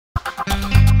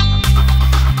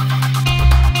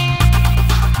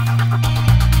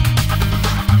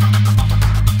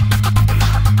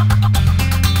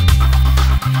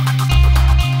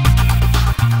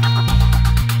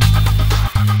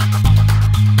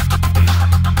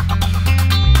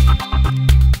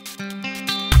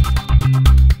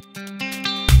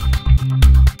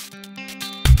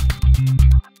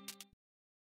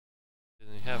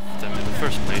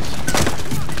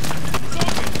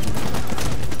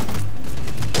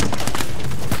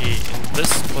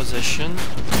position.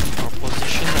 Our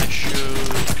position,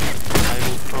 I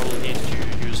will probably need to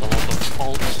use a lot of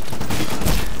alt.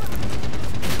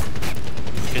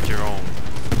 Get your own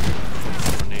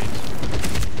grenade.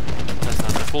 That's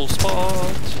not the full spot.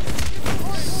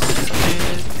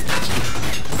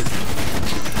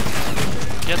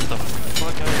 Get the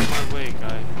fuck out of my way,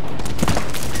 guy.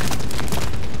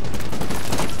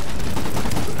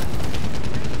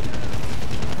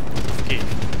 Okay.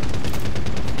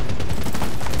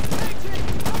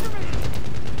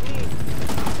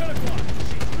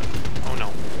 Oh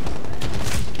no.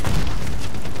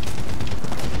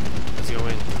 Let's go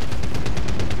in.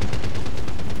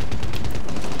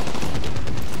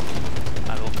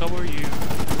 I will cover you.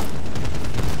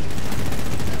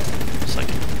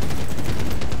 Second.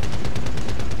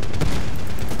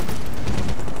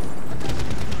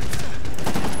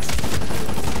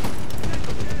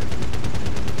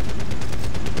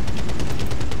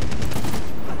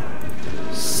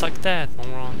 Suck that,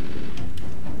 moron.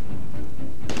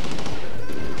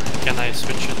 Can I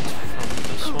switch it from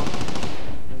this one?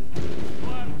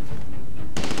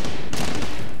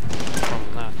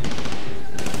 Probably not.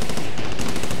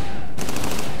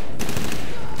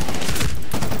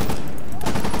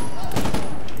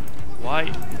 Why?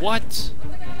 What?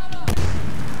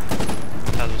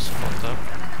 That was fucked up.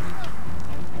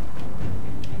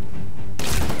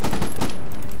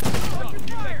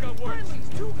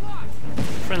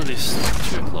 Friendly's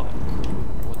 2 o'clock.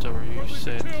 Whatever you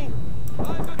said.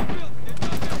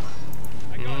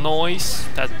 Noise.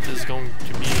 That is going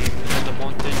to be the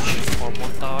montage or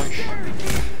montage.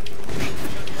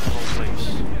 Wrong place.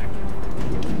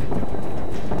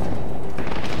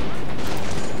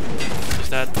 Is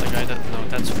that the guy that? No,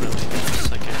 that's friendly. Just a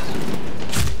second.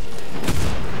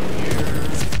 Here.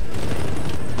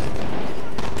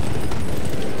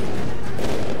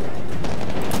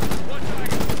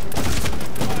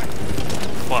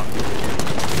 Fuck.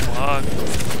 Fuck.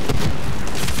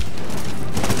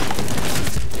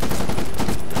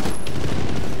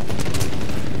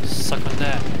 Suck on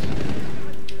that.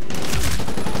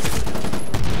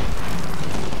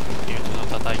 You do know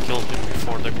that I killed him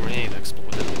before the grenade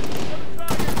exploded.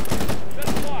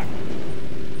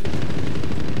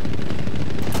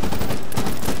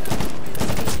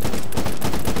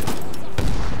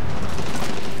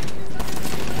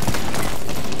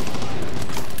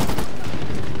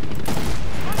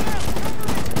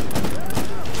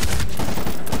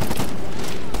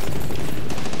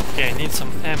 Okay, I need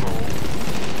some ammo.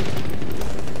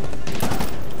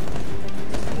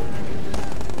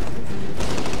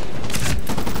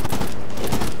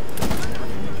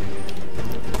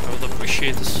 I would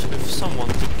appreciate this if someone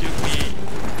could give me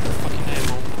fucking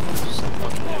ammo. Some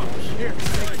fucking ammo.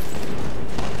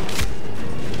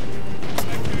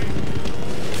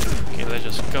 Okay, let's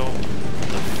just go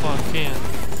the fuck in.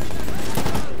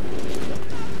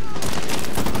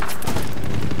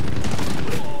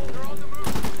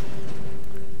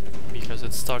 Because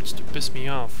it starts to piss me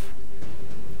off.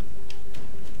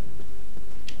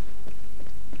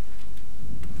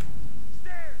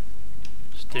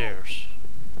 Stairs.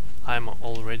 I'm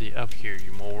already up here,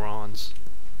 you morons.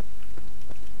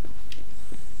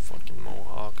 Fucking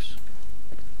Mohawks.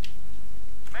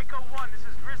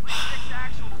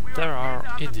 There are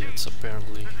idiots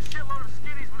apparently.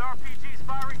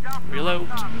 Reload.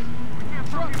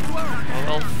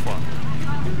 Well, fuck.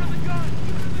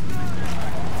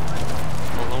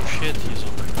 Well, no shit, he's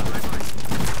on the gun.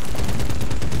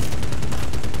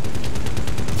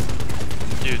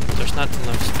 Dude, there's not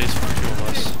enough space for 2 of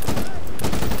us.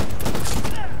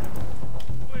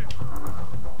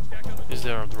 Is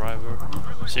there a driver?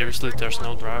 Seriously, there's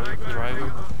no driver?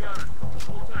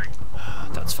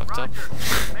 That's fucked up.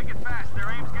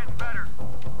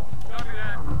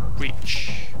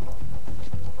 Reach.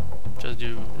 Just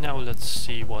do. Now let's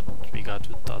see what we got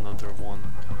with another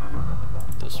one.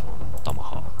 This one,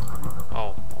 Tomahawk.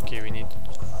 Oh, okay, we need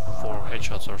 4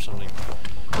 headshots or something.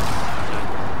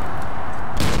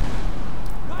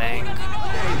 Bang.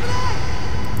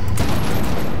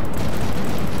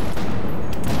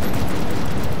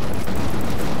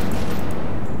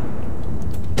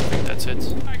 I think that's it.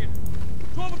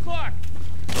 12 o'clock.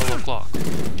 12 o'clock.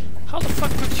 How the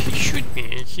fuck could he shoot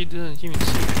me? He didn't even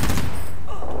see me.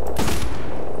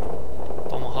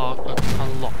 Tomahawk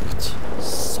unlocked.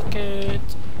 Suck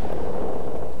it.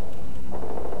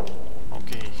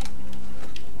 Okay.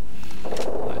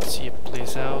 Let's see it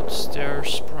plays out.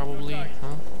 Stairs probably,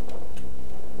 huh?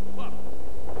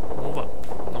 Move up.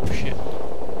 No shit.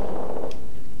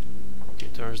 Okay,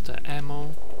 there's the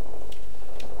ammo.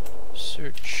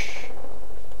 Search.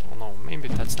 Oh no, maybe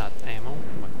that's not ammo.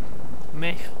 But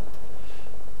meh.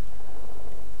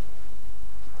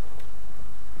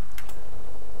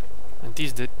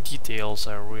 These details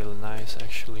are really nice,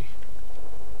 actually.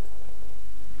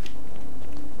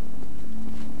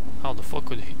 How the fuck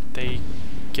could they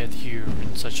get here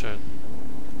in such a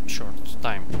short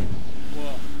time?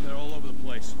 Whoa, they're all over the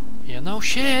place. Yeah, no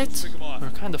shit!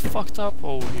 We're kinda fucked up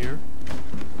over here.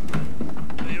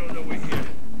 They don't know we're here.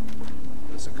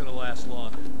 This isn't gonna last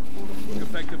long. Work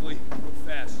effectively, work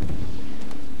fast.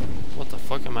 What the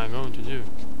fuck am I going to do?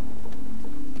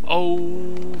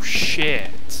 Oh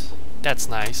shit! That's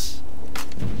nice.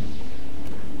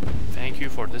 Thank you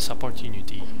for this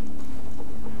opportunity.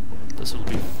 This will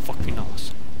be fucking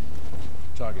awesome.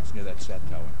 Target's near that sat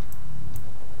tower.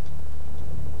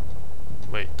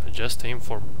 Wait, I just aimed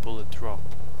for bullet drop.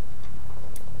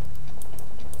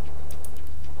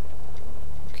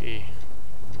 Okay.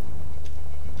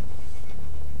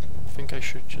 I think I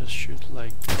should just shoot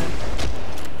like...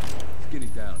 Skinny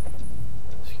down.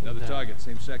 Another target,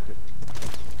 same sector.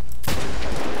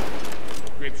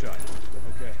 Grape shot.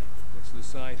 Okay. Next to the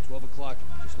sign, 12 o'clock.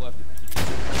 Just left it.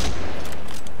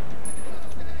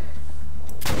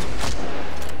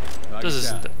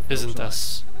 This isn't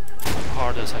as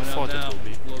hard as I thought it would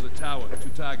be. Below the tower, 2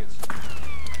 targets.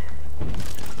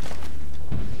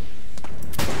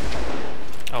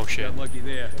 Oh shit. Got lucky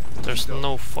there. There's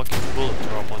no fucking bullet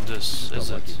drop on this,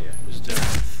 is it? Is there?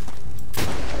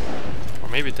 Or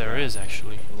maybe there is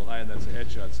actually. A little higher, that's a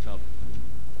headshot stump.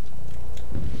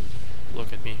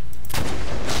 Look at me.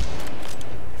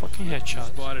 Fucking headshot.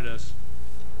 Spotted us.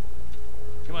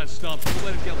 Come on, Stump. Don't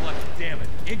let him get lucky. Damn it.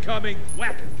 Incoming.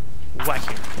 Whack it. Whack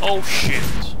him. Oh shit.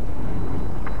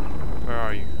 Where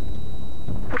are you?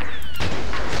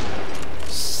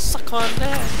 Suck on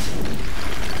that.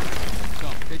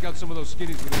 Stump, take out some of those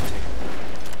skinnies with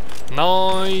intake.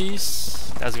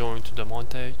 Nice. That's going to the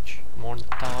montage.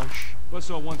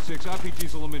 Buzzsaw 1-6.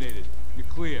 RPG's eliminated. You're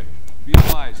clear. Be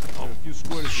advised. Oh, a few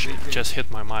squares. shit. Just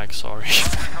hit my mic. Sorry.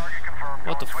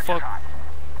 What the fuck?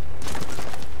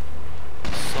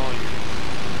 Saw you.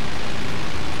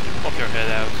 Pop your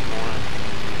head out, moron.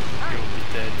 You'll be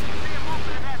dead.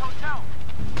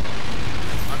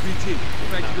 RPG, go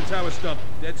back to the tower, Stump.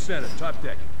 Dead center, top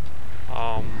deck.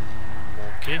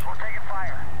 Okay.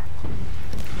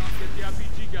 Get the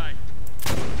RPG guy.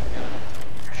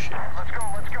 Shit. Let's go.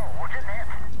 We're getting hit.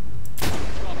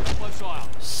 Stump, Buzzsaw out.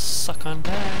 Suck on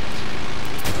that.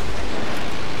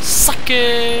 Suck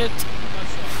it!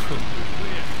 Buzzsaw,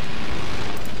 clear.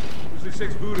 Who's the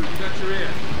 6 voodoo? You got your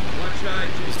ear. Watch eye,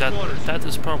 change corners. That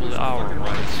is probably our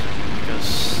right,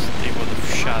 because they would have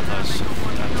shot us if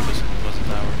that wasn't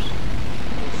ours.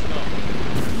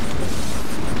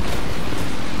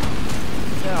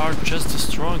 They are just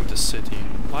destroying the city.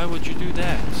 Why would you do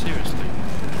that? Seriously.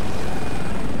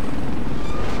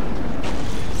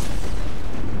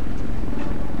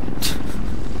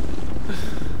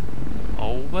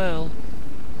 Oh well.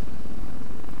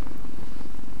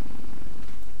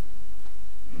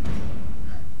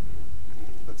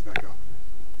 Let's back up.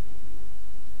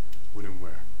 When and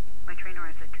where? My train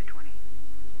arrives at 2:20.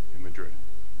 In Madrid.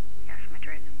 Yes,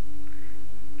 Madrid.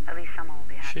 At least someone will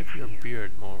be happy Shave to see your you.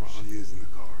 beard, moron. She is in the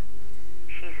car.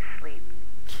 She's asleep.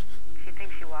 She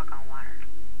thinks you walk on water.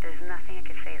 There's nothing I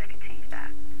can say that can change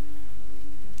that.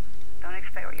 Don't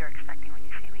expect what you're expecting when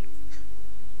you see me.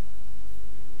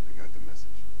 I got the message.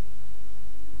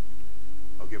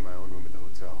 I'll get my own room at the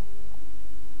hotel.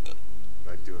 But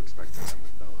I do expect time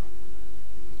with Bella.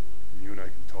 And you and I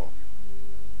can talk.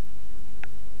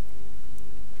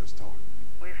 Just talk.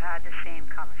 We've had the same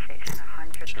conversation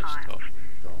 100 Just times. stop.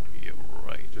 Don't. You're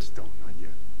right. Just don't. Not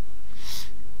yet.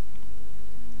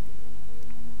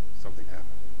 Something happened.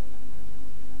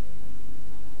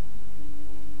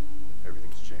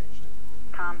 Everything's changed.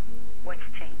 Tom, what's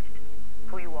changed?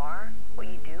 Who you are? What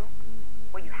you do?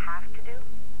 What you have to do?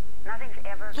 Nothing's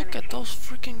ever Look gonna at change. those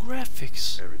freaking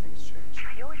graphics. Everything's changed.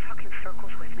 You always talk in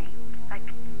circles with me. Like,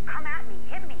 come at me,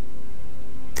 hit me.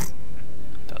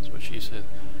 That's what she said.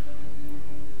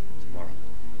 Tomorrow.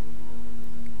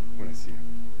 When I see her.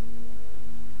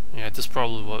 Yeah, this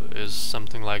probably is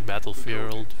something like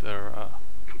Battlefield, where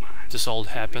this all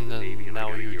happened and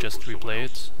now you just replay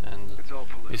it, and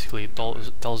basically it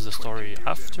tells the story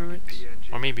after it,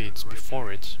 or maybe it's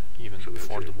before it, even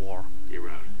before the war. You're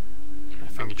out. I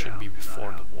think it should be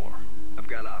before the war. I've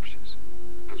got options.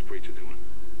 How's Preacher doing?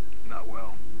 Not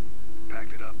well.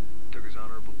 Packed it up, took his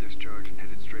honorable discharge, and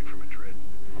headed straight for Madrid.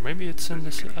 Or maybe it's in at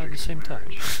the same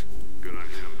time. Good on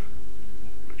him.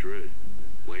 Madrid.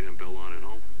 Lane and Bella on at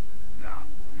home? No.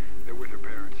 They're with her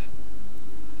parents.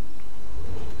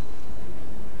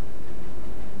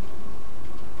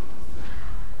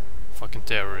 Fucking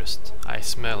terrorist. I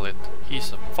smell it.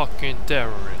 He's a fucking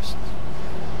terrorist.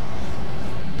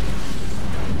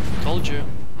 Told you.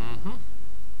 Mm-hmm.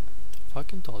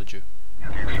 Fucking told you.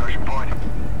 At the extraction point?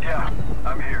 Yeah,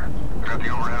 I'm here. I got the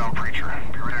overhead on Preacher.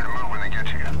 Be ready to move when they get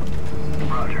to you.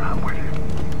 Roger, I'm with you.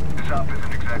 This op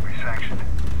isn't exactly sanctioned.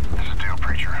 This is a deal,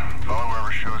 Preacher. Follow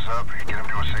whoever shows up, get him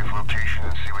to a safe location,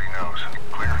 and see what he knows.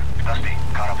 Clear? Dusty,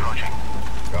 caught approaching.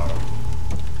 Got him.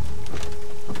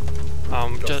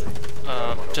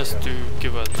 Just to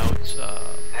give a note,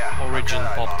 Origin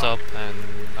popped up and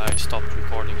I stopped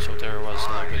recording, so there was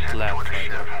a little bit lag right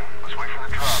there. Let's wait for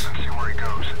the drop and see where he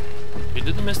goes. You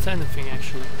didn't miss anything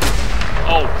actually.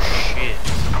 Oh shit!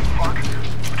 The fuck?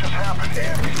 What just happened?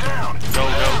 He's down! Go,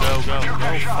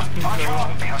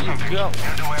 fucking go!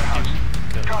 Head to warehouse.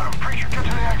 Got him, Preacher, get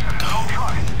to the exit. Don't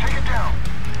try. Take it down.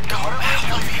 Get whatever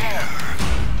you can.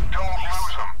 Don't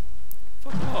lose him.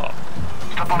 Fuck off.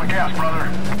 Step on the gas, brother.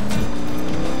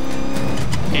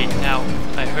 Okay, now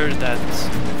I heard that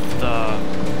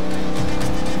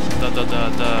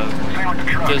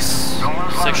this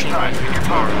section right here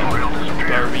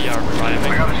where we are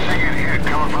driving.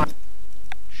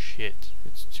 Shit,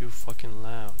 it's too fucking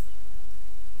loud.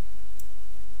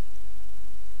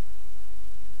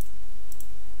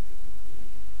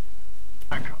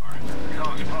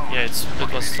 Yeah, it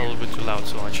was a little bit too loud,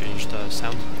 so I changed the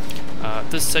sound.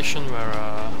 This section where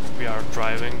we are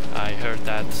driving, I heard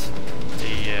that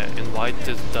they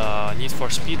invited the Need for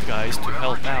Speed guys to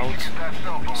help out.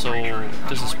 So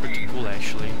this is pretty cool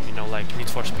actually. You know, like Need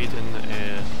for Speed in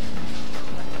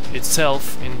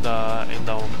itself in the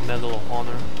Medal of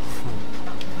Honor.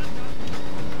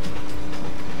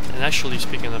 And actually,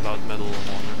 speaking about Medal of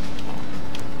Honor,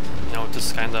 you know,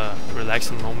 this kind of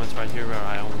relaxing moment right here where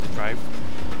I only drive.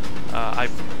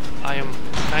 I am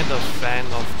kind of fan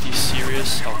of this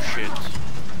series of shit,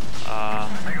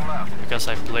 because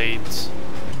I played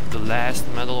the last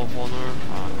Medal of Honor,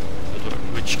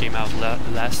 which came out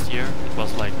last year. It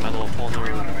was like Medal of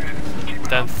Honor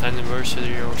 10th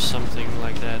anniversary or something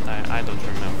like that. I don't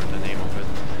remember the name of it.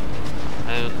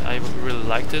 And I really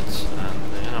liked it,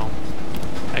 and you know,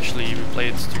 actually we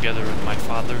played together with my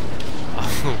father.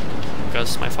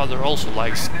 Because my father also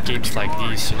likes games like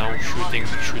these, you know, shoot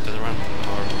and run,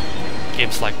 or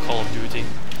games like Call of Duty in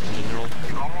general.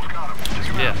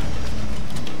 Yeah,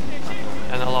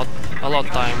 and a lot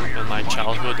of time in my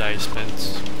childhood I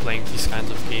spent playing these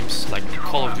kinds of games. Like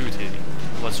Call of Duty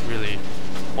was really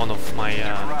one of my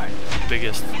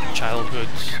biggest childhood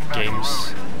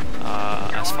games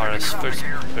as far as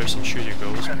first-person shooter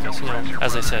goes. Because, you know,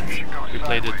 as I said, we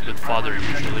played it with father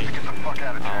usually.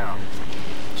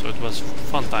 So it was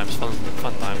fun times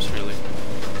really.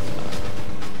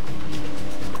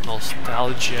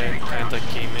 Nostalgia kinda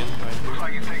came in right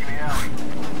here.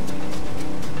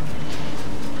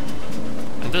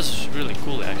 And this is really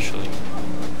cool actually.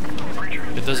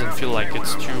 It doesn't feel like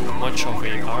it's too much of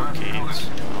an arcade.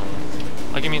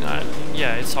 Like, I mean,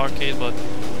 yeah, it's arcade, but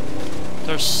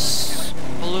there's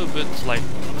a little bit, like,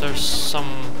 there's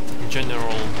some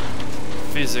general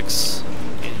physics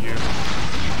in here.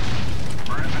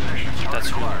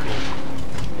 That's really cool.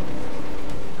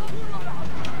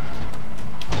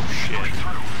 Oh shit.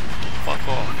 Fuck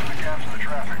off.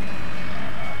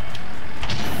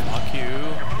 Fuck you.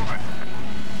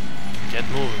 Get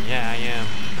moving. Yeah, I am.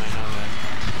 I know that.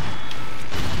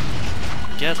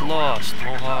 Get lost,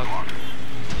 Mohawk.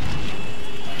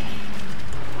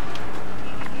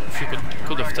 If you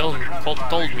could have told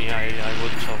me, I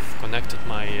would have connected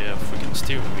my freaking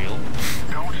steering wheel.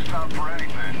 Don't stop for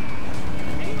anything.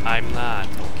 I'm not,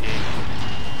 okay.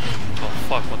 Oh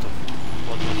fuck, what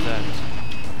was that?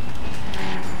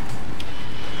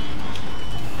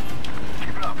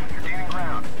 Keep it up, you're gaining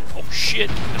ground. Oh shit!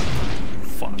 No.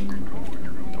 Fuck.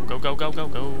 Go.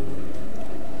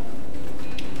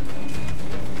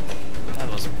 That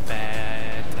was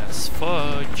bad as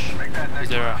fudge. Is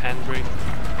there a handbrake?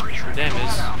 Sure damn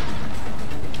is.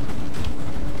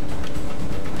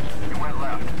 You went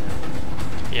left.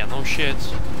 Yeah, no shit.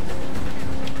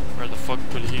 Where the fuck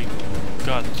would he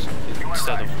got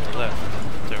instead of the left?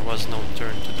 There was no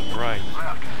turn to the right.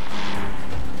 Left.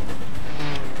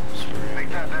 Make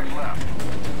that next left.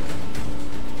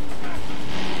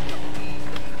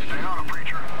 Stay on it,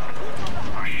 Preacher.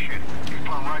 Oh shit, he's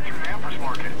plowing right through the Empress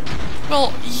Market.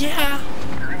 Well, yeah.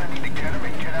 You're gonna need to get him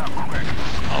and get out quick.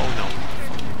 Oh no.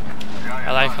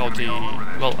 I like how they...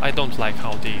 Well, I don't like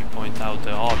how they point out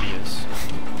the obvious.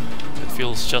 It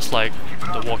feels just like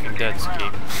the Walking Dead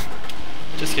game.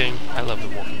 Just kidding, I love the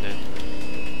Walking Dead.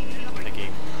 The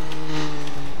game.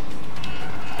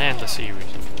 And the series,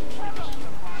 of course.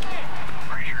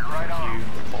 You,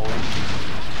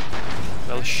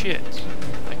 well shit.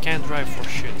 I can't drive for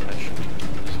shit, actually.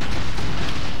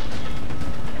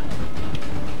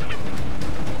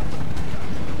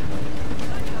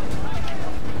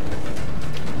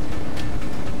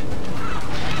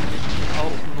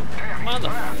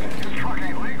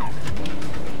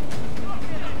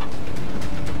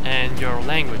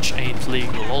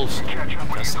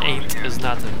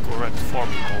 not the correct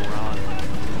formula we're on.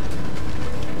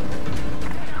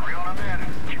 You're reeling them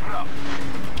in. Keep it up.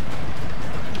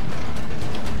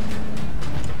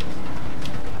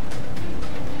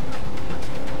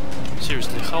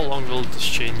 Seriously, how long will this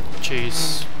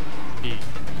chase be?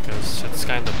 Because it's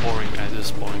kind of boring at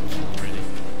this point already.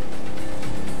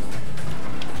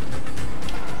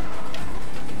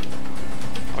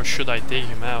 Or should I take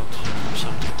him out or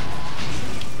something?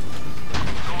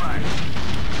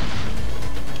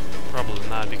 Probably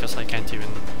not, because I can't even...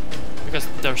 Because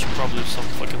there's probably some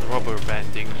fucking rubber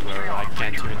banding where I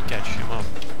can't even catch him up.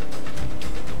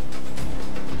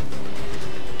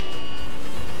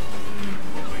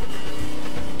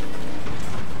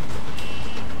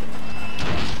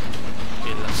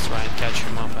 Okay, let's try and catch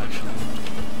him up actually.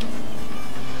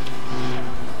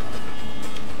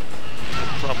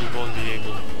 Probably won't be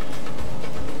able.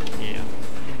 Yeah.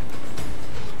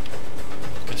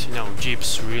 Because you know,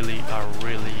 Jeeps really are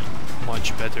really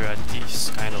much better at these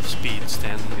kind of speeds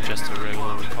than just a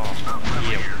regular car.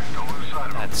 Yeah,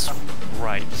 that's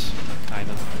right. Kind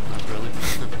of, not really.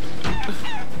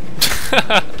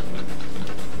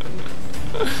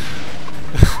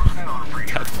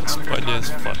 That was funny as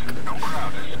fuck.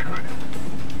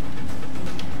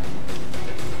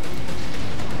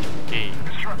 Okay.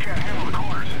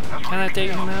 Can I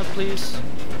take him out, please?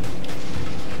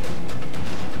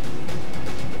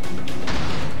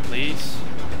 Please?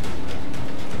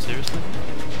 Seriously?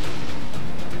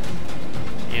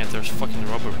 Yeah, there's fucking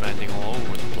rubber banding all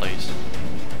over the place.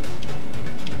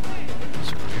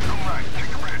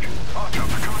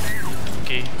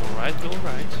 Okay, alright,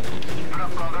 alright.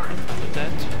 Fine with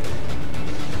that.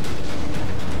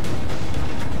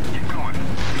 Keep going.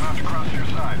 You'll have to cross your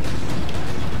side.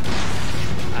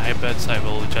 I bet I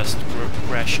will just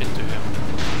crash into him.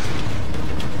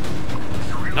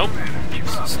 Nope.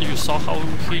 You saw how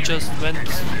he just went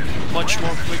much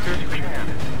more quicker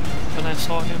when I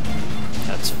saw him?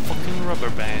 That's fucking rubber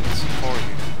bands for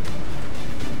you.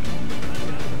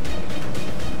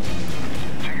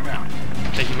 Take him out.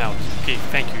 Take him out. Okay,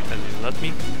 thank you, then you let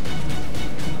me.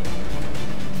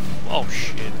 Oh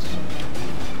shit.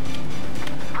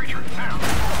 Preacher, now.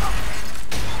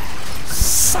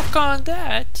 Suck on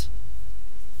that!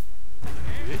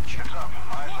 Bitch. Heads up.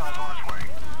 ISI's on its way.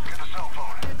 Get the cell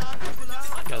phone.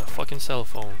 Get a fucking cell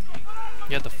phone.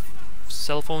 Get the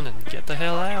cell phone and get the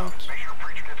hell out. Make sure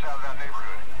Preacher gets out of that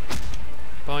neighborhood.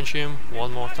 Punch him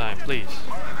one more time, please.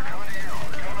 They're coming to you.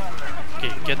 Get him out of there.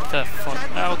 Okay, get the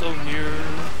fuck out of here.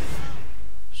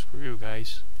 Screw you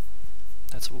guys.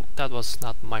 That was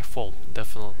not my fault,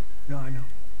 definitely. No, I know.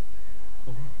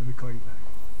 Hold on, let me call you back.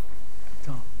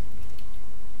 Tom.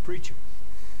 Preacher.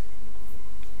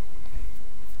 Hey,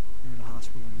 you're in the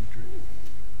hospital in Madrid.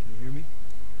 Can you hear me?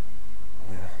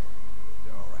 Yeah.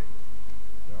 They're all right.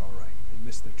 They're all right. They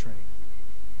missed their train.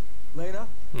 Lena?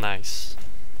 Nice.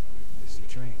 Missed your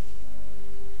train.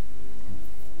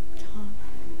 Tom.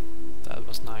 That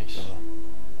was nice.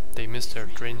 They missed their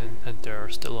train and they're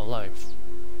still alive.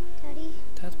 Daddy?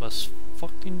 That was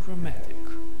fucking dramatic.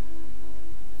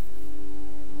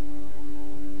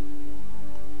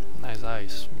 Nice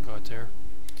eyes we got there.